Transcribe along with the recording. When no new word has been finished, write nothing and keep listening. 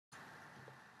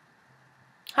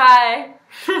Hi.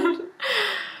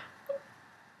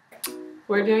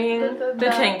 We're doing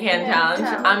the tin can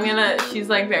challenge. She's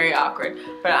like very awkward,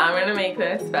 but I'm gonna make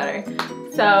this better.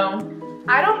 So,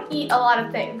 I don't eat a lot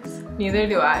of things. Neither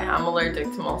do I. I'm allergic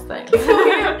to most things.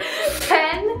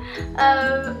 10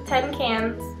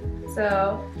 cans.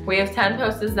 So we have 10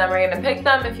 Post-its, then we're gonna pick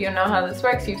them. If you know how this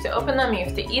works, you have to open them, you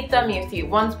have to eat them, you have to eat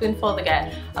 1 spoonful to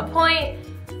get a point.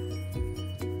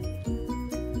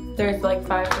 There's like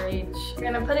 5 for each. We're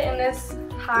gonna put it in this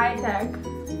high-tech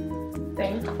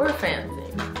thing. We're fancy.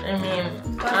 I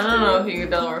mean, I don't know if you can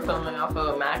tell we're filming off of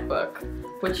a MacBook,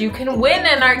 which you can win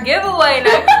in our giveaway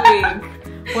next week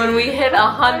when we hit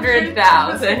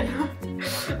 100,000.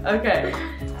 Okay.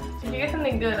 If you get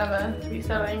something good, I'm gonna be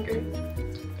so angry.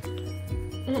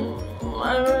 I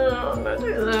don't know how to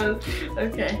do this.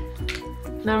 Okay.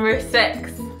 Number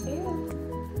 6.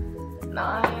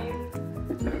 9.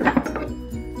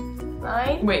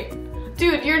 Wait.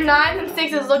 Dude, your 9 and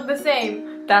 6s look the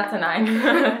same. That's a 9.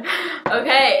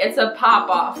 Okay, it's a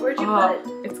pop-off. Where'd you put it?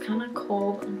 It's kind of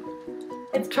cold.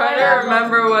 It's trying to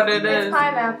remember what it is. It's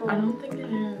pineapple. I don't think it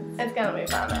is. It's gonna be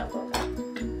pineapple.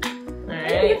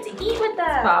 Alright. You have to eat with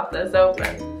that. Pop this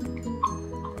open.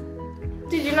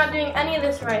 Dude, you're not doing any of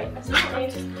this right.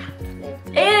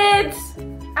 It's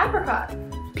apricot.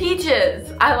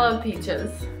 peaches. I love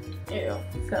peaches. Ew.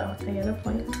 So, I get a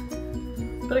point.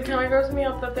 But it kind of grows me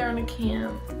up that they're in a can.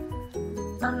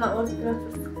 I'm not looking at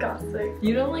this. Disgusting.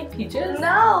 You don't like peaches?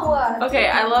 No! Okay,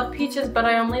 I love peaches, but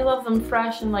I only love them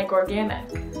fresh and like organic.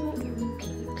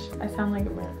 Peach. I sound like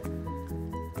a man.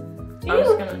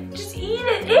 Ew, just eat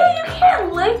it. Ew, you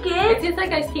can't lick It it. tastes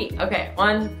like iced tea. Okay,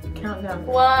 1, count down.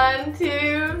 1,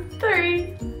 2,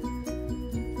 3.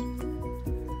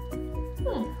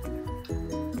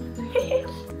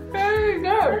 Very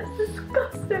good. That's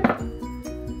disgusting.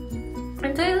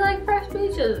 It tastes like fresh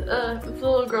peaches. It's a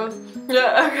little gross.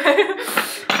 Yeah, okay.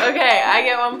 Okay, I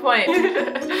get 1 point.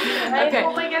 I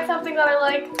hope I get something that I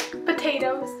like.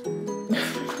 Potatoes.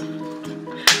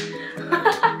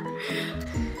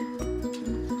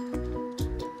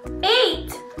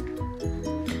 Eight.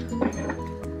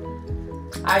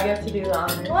 I get to do the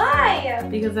honors. Why?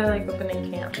 Because I like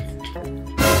opening cans.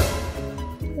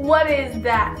 What is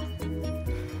that?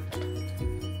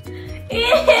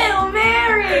 Ew,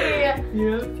 Mary!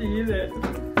 You have to eat it.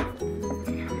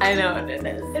 I know what it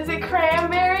is. Is it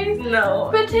cranberries?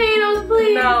 No. Potatoes,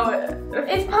 please. No.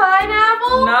 It's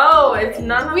pineapple? No, it's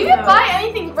none of We didn't buy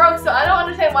anything gross, so I don't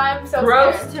understand why I'm so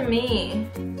gross scared. to me.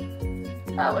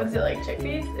 What is it, like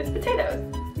chickpeas? It's potatoes.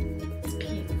 It's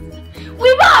peas.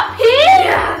 We bought peas?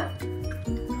 Yeah.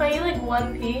 Can I eat like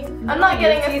 1 pea? I'm not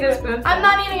getting a spoonful. I'm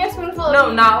not eating a spoonful of No,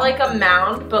 peas. not like a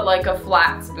mound, but like a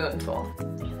flat spoonful.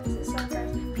 Damn, this is so gross.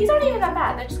 Peas aren't even that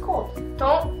bad. They're just cold.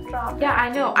 Don't drop Yeah, I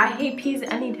know. I hate peas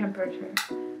any temperature.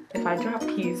 If I drop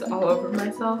peas all over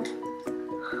myself.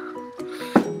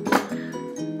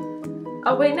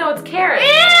 Oh wait, no, it's carrots. Ew!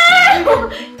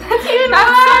 That's even That's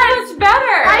worse. so much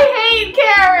better. I hate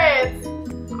carrots.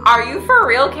 Are you for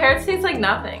real? Carrots taste like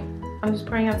nothing. I'm just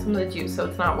pouring out some of the juice so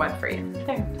it's not wet for you.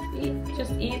 There,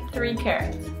 just eat 3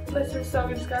 carrots. This is so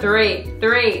disgusting.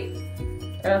 3,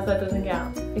 or else that doesn't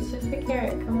count. It's just a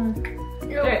carrot, come on.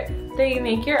 There, they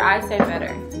make your eyesight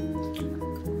better.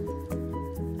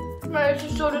 Man, it's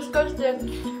just so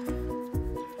disgusting.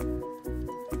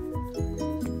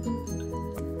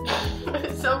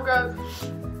 It's so gross.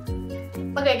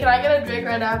 Okay, can I get a drink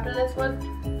right after this one?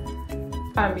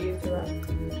 Fine, but you have to run.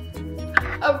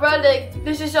 I'm running.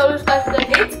 This is so disgusting.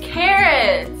 It's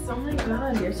carrots! Oh my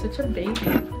god, you're such a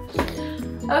baby.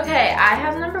 Okay, I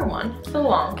have number 1. It's a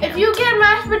long count. If you get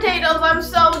mashed potatoes, I'm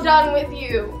so done with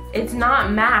you. It's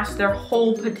not mashed, they're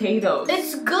whole potatoes.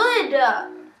 It's good. I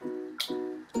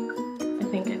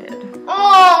think I did.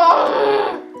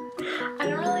 Oh! I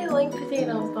don't really like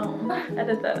potatoes though.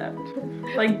 Edit that out.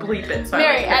 Like bleep it. So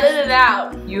Mary, edit it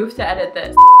out. You have to edit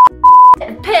this.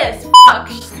 Piss. Fuck.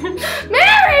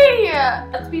 Mary!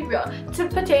 Let's be real.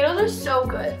 Potatoes are so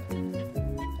good.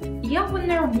 Yeah, when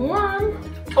they're warm.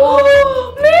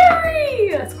 Oh, Mary!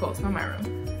 That's cool. It's not my room.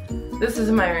 This is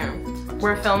my room.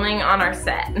 We're filming on our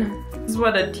set. This is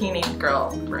what a teenage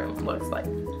girl room looks like.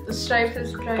 The stripes and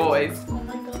stripes. Boys. Oh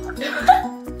my god.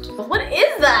 What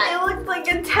is that? It looks like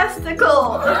a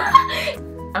testicle.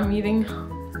 I'm eating.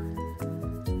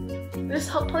 Just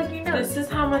help plug your nose. This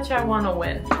is how much I want to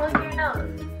win. Plug your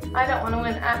nose. I don't want to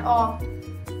win at all.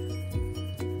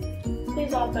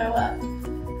 Please don't throw up.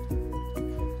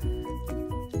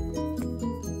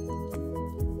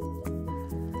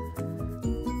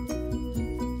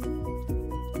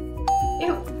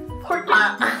 Ew. Porky. Oh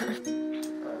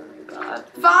my god.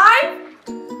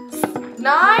 5,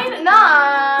 9,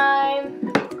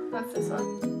 9. That's this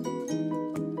one.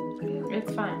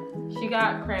 It's fine. She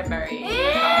got cranberry. Ew,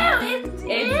 it's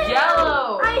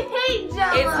Jello. I hate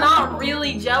Jello. It's not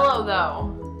really Jello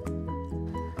though.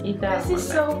 Eat that. This is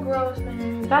so gross,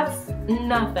 man. That's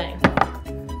nothing.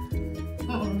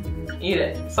 Eat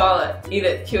it. Swallow it. Eat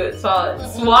it. Chew it. Swallow it.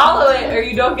 Swallow it or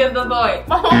you don't get the point.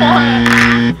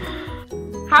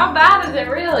 How bad is it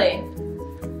really?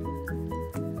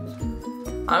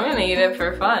 I'm gonna eat it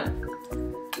for fun.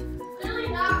 It's really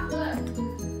not good.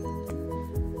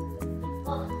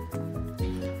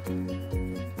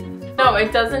 No,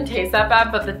 it doesn't taste that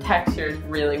bad, but the texture is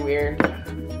really weird.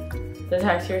 The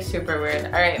texture is super weird.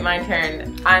 Alright, my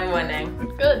turn. I'm winning.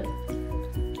 Good.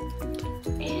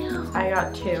 Ew. I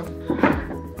got 2.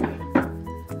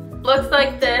 Looks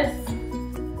like this.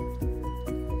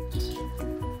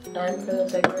 Time for the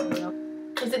big reveal.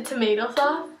 Is it tomato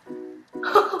sauce?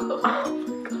 Oh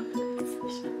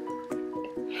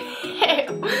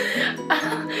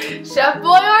Chef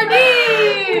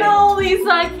Boyardee! No, Lisa,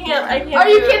 I can't. Are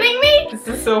you kidding me? This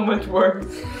is so much worse.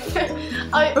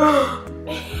 It's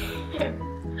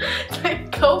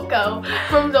like Coco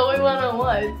from Zoe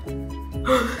 101.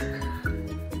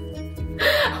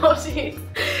 Oh, jeez.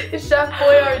 It's Chef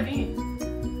Boyardee.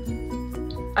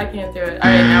 I can't do it.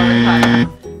 Alright, now we're tied.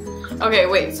 Okay,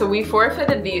 wait, so we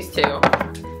forfeited these 2.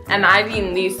 And I've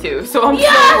eaten these 2, so I'm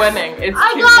still winning. It's 2-1.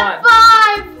 I got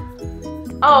 5!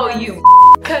 Oh, you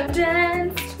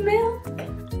condensed milk.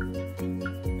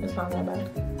 It's not that bad.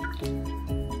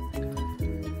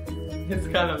 It's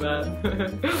kind of bad.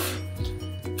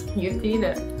 You have to eat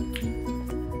it.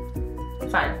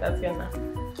 Fine, that's good enough.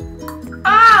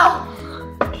 Ow!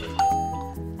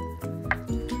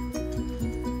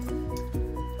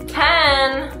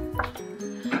 10!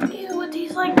 Ew, it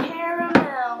tastes like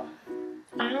caramel.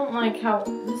 I don't like how,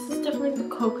 this is definitely the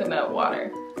coconut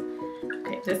water.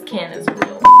 Okay, this can is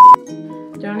real.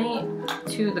 Donate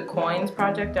to the coins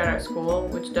project at our school,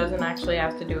 which doesn't actually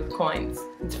have to do with coins.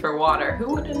 It's for water.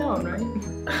 Who would have known, right?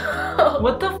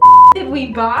 What the did we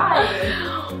buy?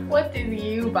 What did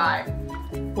you buy?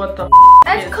 What the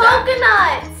That's is coconut!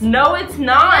 that? No, it's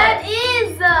not! That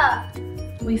is!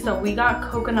 Lisa, we got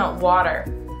coconut water.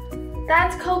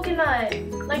 That's coconut.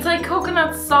 It's like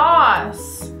coconut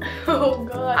sauce. Oh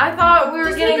god. I thought we were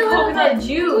Just getting take a little coconut bit.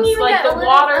 juice, You can like get the a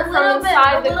little- water a from little bit,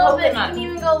 inside a the little bit. coconut. You can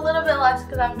even go a little bit less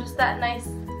because I'm just that nice.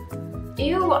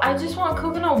 Ew, I just want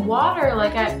coconut water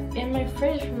like in my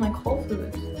fridge from like Whole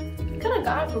Foods. You could have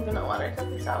gotten coconut water because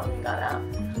we saw when we got out.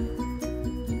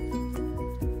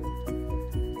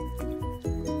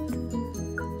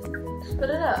 Spit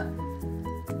it up.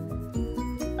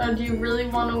 Oh, do you really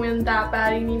want to win that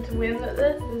bad? You need to win at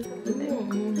this? This is the thing.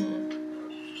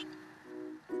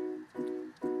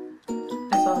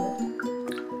 I saw that.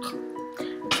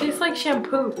 It tastes like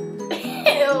shampoo.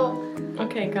 Ew.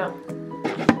 Okay, go.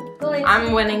 Going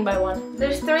I'm winning by 1.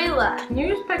 There's 3 left. Can you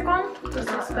just pick one? The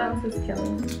suspense is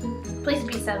killing me. Please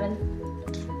be 7.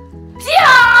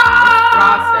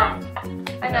 Frosting.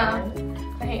 I know.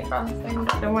 I hate frosting.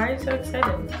 Then why are you so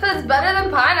excited? Because it's better than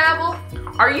pineapple.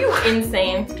 Are you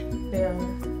insane? Yeah.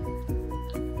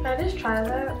 Can I just try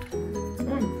that?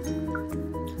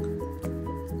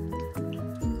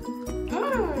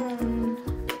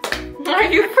 Mm. Are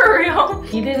you for real?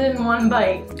 Eat it in 1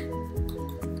 bite.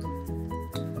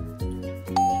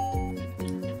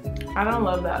 I don't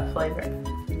love that flavor.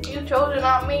 You chose it,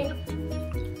 not me.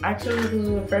 Actually, this is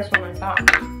the first one I saw.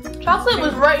 Chocolate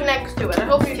was right next to it. I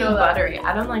hope you know that. Buttery.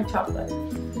 I don't like chocolate.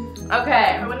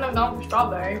 Okay. I wouldn't have gone for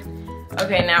strawberry.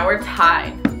 Okay, now we're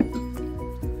tied.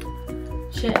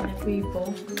 Shit, and if we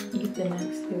both eat the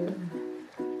next 2.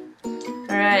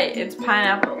 Alright, it's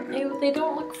pineapple. Ew, they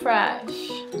don't look fresh.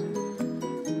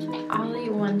 I'll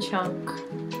eat 1 chunk.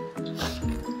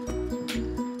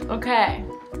 Okay.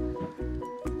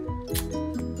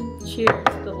 Cheers.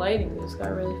 The lighting just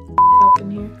got really up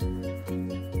in here.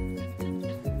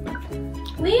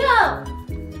 Leo!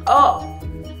 Oh!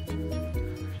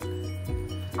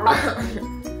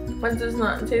 What does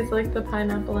not taste like the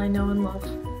pineapple I know and love?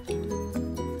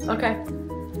 Okay.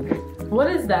 What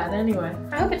is that anyway?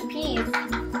 I hope it's peas. I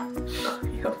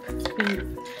hope it's peas.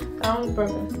 That one's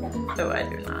broken. No, I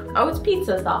do not. Oh, it's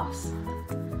pizza sauce.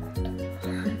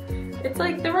 It's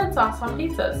like the red sauce on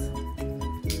pizzas.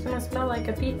 It's gonna smell like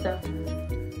a pizza.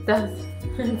 It does.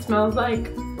 It smells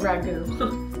like ragu.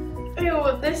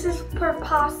 Ew, this is for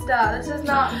pasta. This is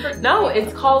not for... No,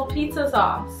 it's called pizza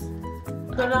sauce.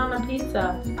 Put it on a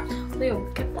pizza. Leo,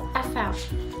 get the F out.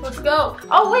 Let's go.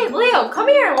 Oh wait, Leo, come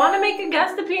here. Want to make a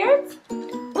guest appearance?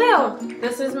 Leo,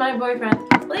 this is my boyfriend.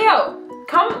 Leo,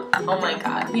 Come. Oh my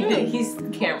god. He's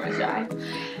camera shy.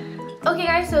 Okay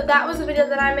guys, so that was a video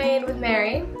that I made with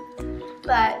Mary.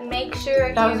 But make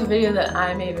sure That was a video that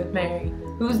I made with Mary.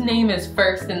 Whose name is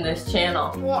first in this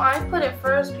channel? Well, I put it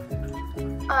first.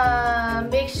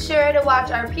 Make sure to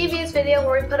watch our previous video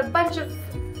where we put a bunch of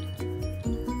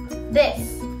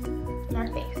this in our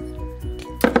face.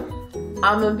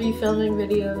 I'm gonna be filming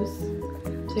videos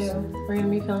too. We're gonna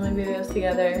be filming videos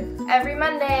together. Every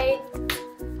Monday.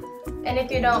 And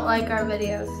if you don't like our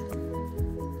videos.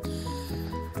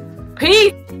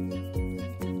 Peace!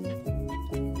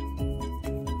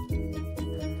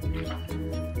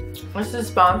 This is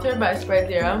sponsored by Sprite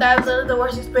Zero. That was literally the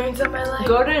worst experience of my life.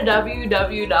 Go to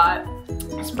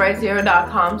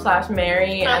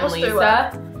www.spritezero.com/Mary and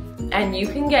Lisa, and you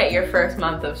can get your first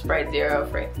month of Sprite Zero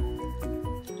free.